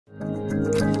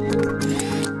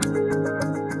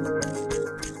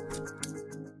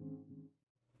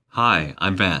Hi,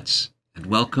 I'm Vance, and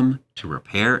welcome to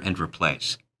Repair and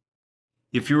Replace.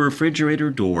 If your refrigerator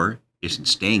door isn't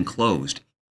staying closed,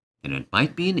 then it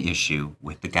might be an issue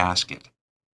with the gasket.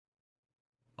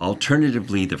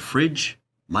 Alternatively, the fridge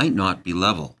might not be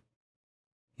level.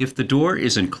 If the door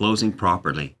isn't closing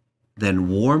properly, then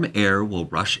warm air will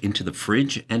rush into the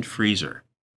fridge and freezer.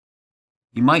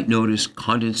 You might notice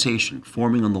condensation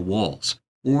forming on the walls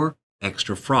or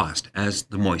extra frost as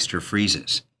the moisture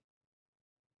freezes.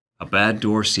 A bad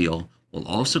door seal will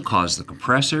also cause the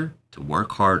compressor to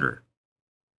work harder.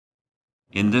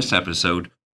 In this episode,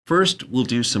 first we'll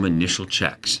do some initial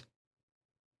checks.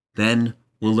 Then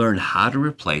we'll learn how to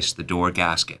replace the door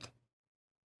gasket.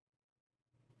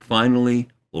 Finally,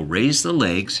 we'll raise the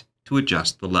legs to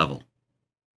adjust the level.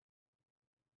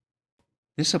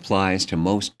 This applies to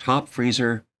most top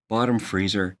freezer, bottom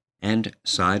freezer, and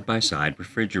side-by-side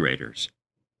refrigerators.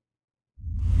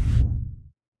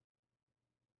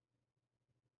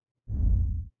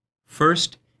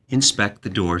 First, inspect the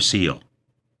door seal.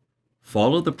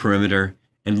 Follow the perimeter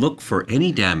and look for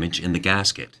any damage in the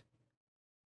gasket.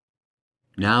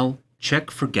 Now, check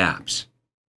for gaps.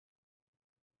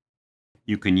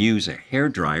 You can use a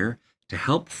hairdryer to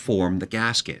help form the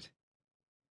gasket.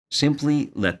 Simply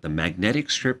let the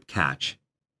magnetic strip catch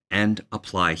and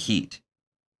apply heat.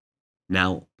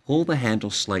 Now, pull the handle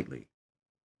slightly.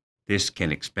 This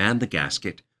can expand the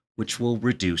gasket, which will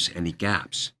reduce any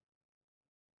gaps.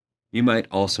 You might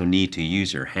also need to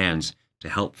use your hands to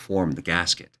help form the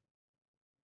gasket.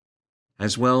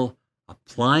 As well,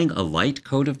 applying a light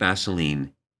coat of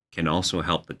Vaseline can also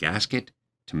help the gasket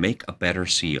to make a better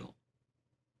seal.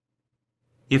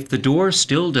 If the door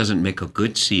still doesn't make a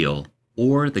good seal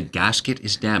or the gasket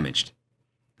is damaged,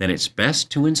 then it's best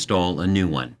to install a new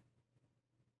one.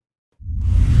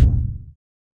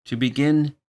 To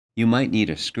begin, you might need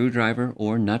a screwdriver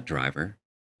or nut driver,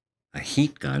 a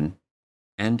heat gun,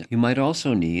 and you might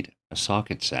also need a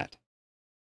socket set.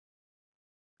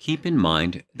 Keep in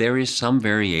mind there is some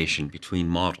variation between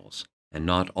models, and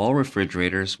not all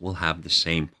refrigerators will have the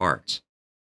same parts.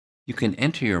 You can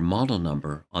enter your model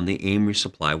number on the AMRE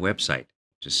Supply website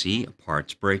to see a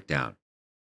parts breakdown.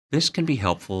 This can be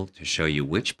helpful to show you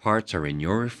which parts are in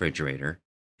your refrigerator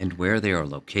and where they are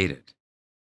located.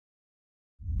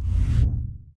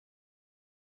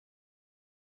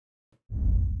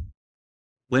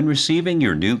 When receiving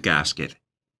your new gasket,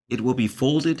 it will be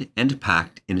folded and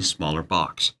packed in a smaller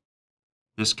box.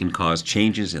 This can cause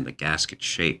changes in the gasket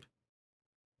shape.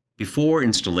 Before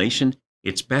installation,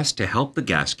 it's best to help the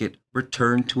gasket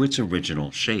return to its original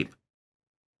shape.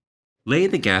 Lay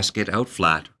the gasket out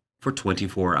flat for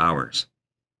 24 hours.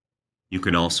 You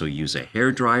can also use a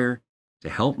hairdryer to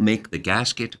help make the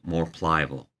gasket more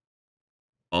pliable.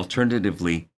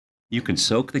 Alternatively, you can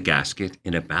soak the gasket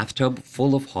in a bathtub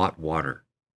full of hot water.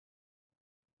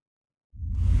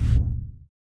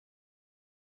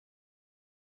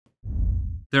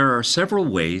 There are several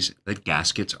ways that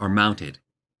gaskets are mounted.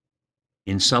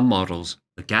 In some models,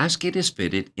 the gasket is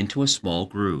fitted into a small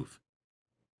groove.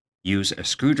 Use a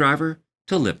screwdriver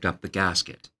to lift up the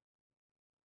gasket.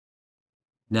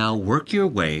 Now work your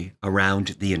way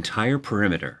around the entire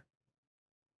perimeter.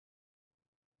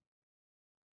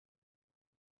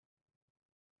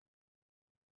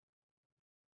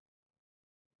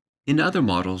 In other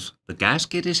models, the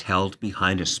gasket is held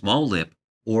behind a small lip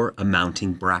or a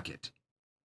mounting bracket.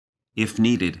 If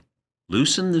needed,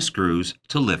 loosen the screws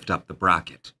to lift up the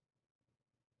bracket.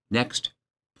 Next,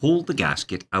 pull the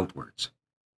gasket outwards.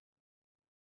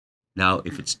 Now,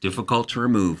 if it's difficult to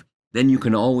remove, then you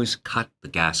can always cut the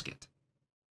gasket.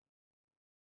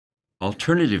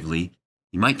 Alternatively,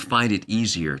 you might find it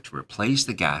easier to replace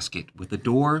the gasket with the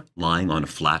door lying on a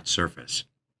flat surface.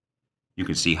 You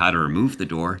can see how to remove the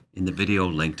door in the video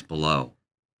linked below.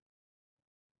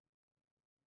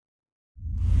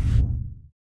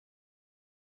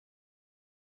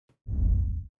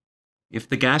 If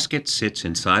the gasket sits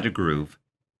inside a groove,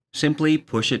 simply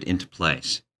push it into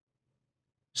place.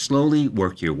 Slowly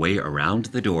work your way around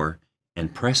the door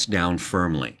and press down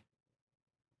firmly.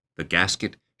 The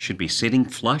gasket should be sitting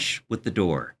flush with the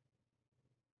door.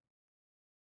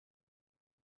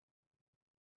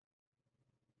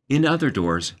 In other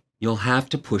doors, you'll have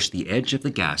to push the edge of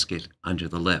the gasket under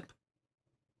the lip.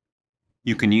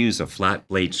 You can use a flat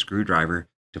blade screwdriver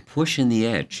to push in the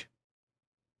edge.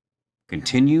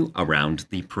 Continue around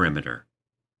the perimeter.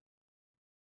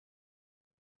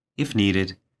 If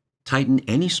needed, tighten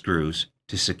any screws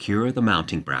to secure the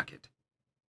mounting bracket.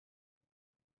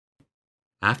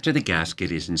 After the gasket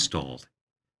is installed,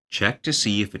 check to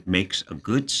see if it makes a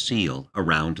good seal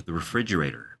around the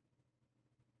refrigerator.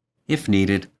 If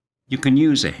needed, You can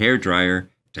use a hairdryer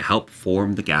to help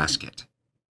form the gasket.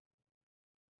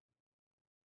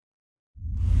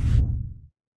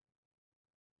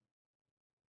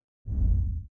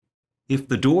 If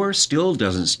the door still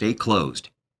doesn't stay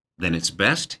closed, then it's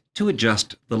best to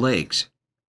adjust the legs.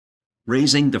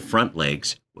 Raising the front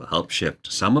legs will help shift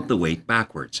some of the weight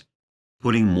backwards,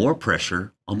 putting more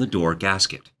pressure on the door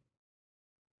gasket.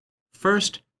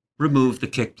 First, remove the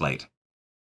kick plate.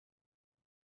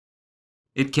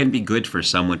 It can be good for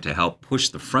someone to help push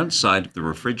the front side of the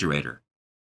refrigerator.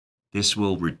 This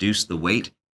will reduce the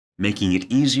weight, making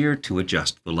it easier to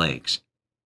adjust the legs.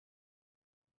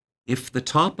 If the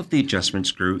top of the adjustment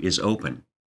screw is open,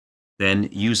 then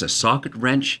use a socket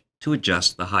wrench to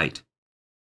adjust the height.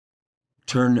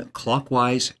 Turn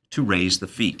clockwise to raise the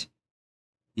feet.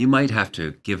 You might have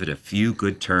to give it a few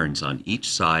good turns on each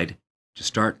side to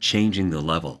start changing the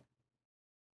level.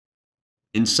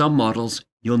 In some models,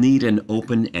 you'll need an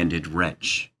open-ended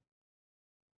wrench.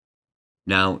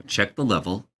 Now check the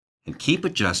level and keep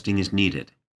adjusting as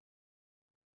needed.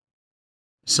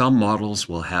 Some models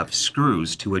will have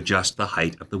screws to adjust the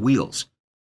height of the wheels.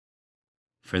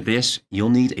 For this, you'll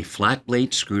need a flat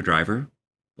blade screwdriver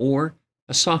or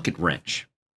a socket wrench.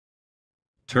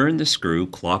 Turn the screw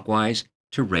clockwise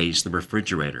to raise the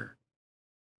refrigerator.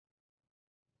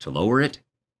 To lower it,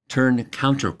 turn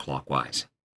counterclockwise.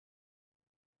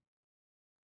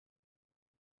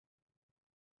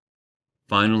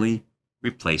 Finally,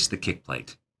 replace the kick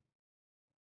plate.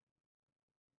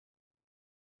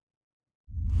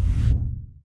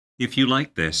 If you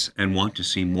like this and want to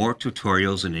see more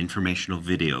tutorials and informational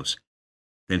videos,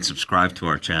 then subscribe to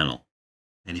our channel.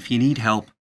 And if you need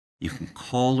help, you can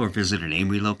call or visit an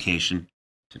AMRE location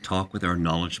to talk with our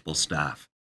knowledgeable staff.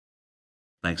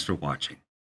 Thanks for watching.